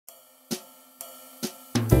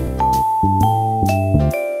Today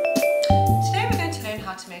we're going to learn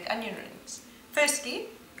how to make onion rings. Firstly,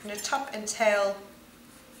 you're going to top and tail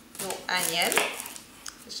your onion.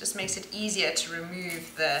 This just makes it easier to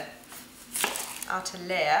remove the outer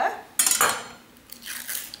layer.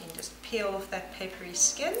 And just peel off that papery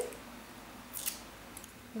skin.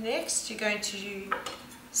 Next, you're going to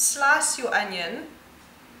slice your onion,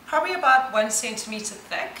 probably about 1 centimeter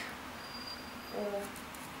thick, or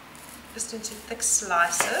just into thick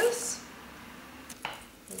slices.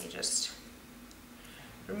 And you just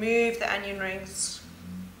remove the onion rings.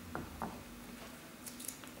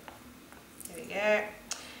 There we go.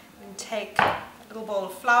 And take a little bowl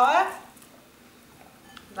of flour,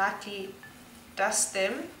 lightly dust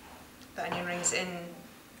them, the onion rings in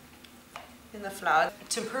the flour.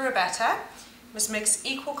 Tempura batter, must mix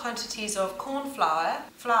equal quantities of corn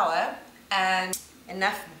flour and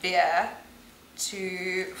enough beer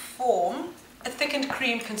to form a thickened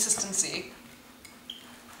cream consistency.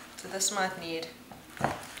 So this might need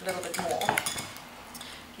a little bit more.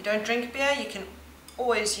 If you don't drink beer, you can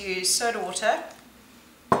always use soda water.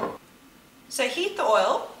 So heat the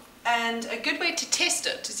oil, and a good way to test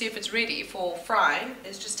it to see if it's ready for frying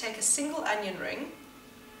is just take a single onion ring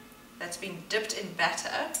that's been dipped in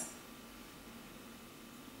batter.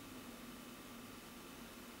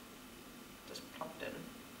 Just plop it in.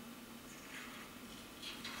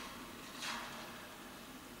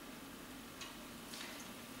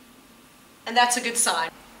 And that's a good sign.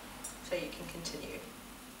 So you can continue.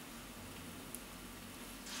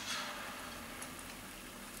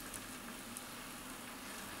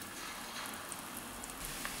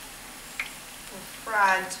 We'll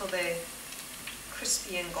fry until they're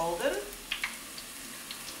crispy and golden.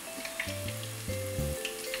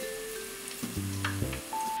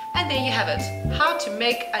 And there you have it, how to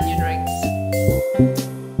make onion rings.